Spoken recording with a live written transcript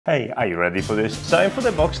Hey, are you ready for this? Time for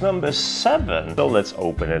the box number 7. So let's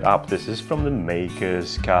open it up. This is from the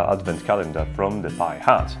Maker's Advent Calendar from the Pi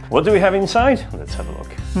Hat. What do we have inside? Let's have a look.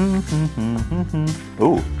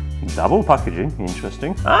 Ooh, double packaging,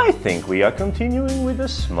 interesting. I think we are continuing with the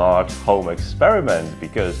smart home experiment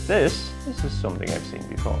because this is something I've seen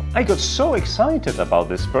before. I got so excited about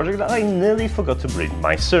this project that I nearly forgot to bring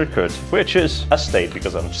my circuit, which is a state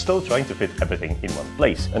because I'm still trying to fit everything in one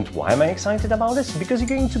place. And why am I excited about this? Because you're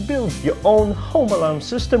going to build your own home alarm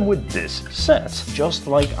system with this set, just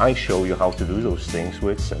like I show you how to do those things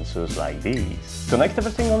with sensors like these. Connect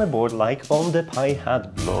everything on a board like on the Pi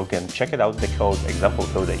Hat blog and check it out, the example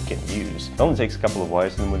code that you can use. It only takes a couple of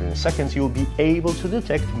wires and within seconds you'll be able to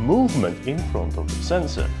detect movement in front of the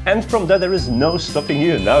sensor. And from that there is no stopping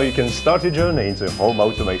you. Now you can start your journey into home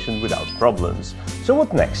automation without problems. So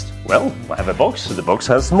what next? Well, I have a box. The box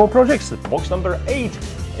has more projects. The box number 8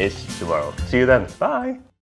 is tomorrow. See you then. Bye!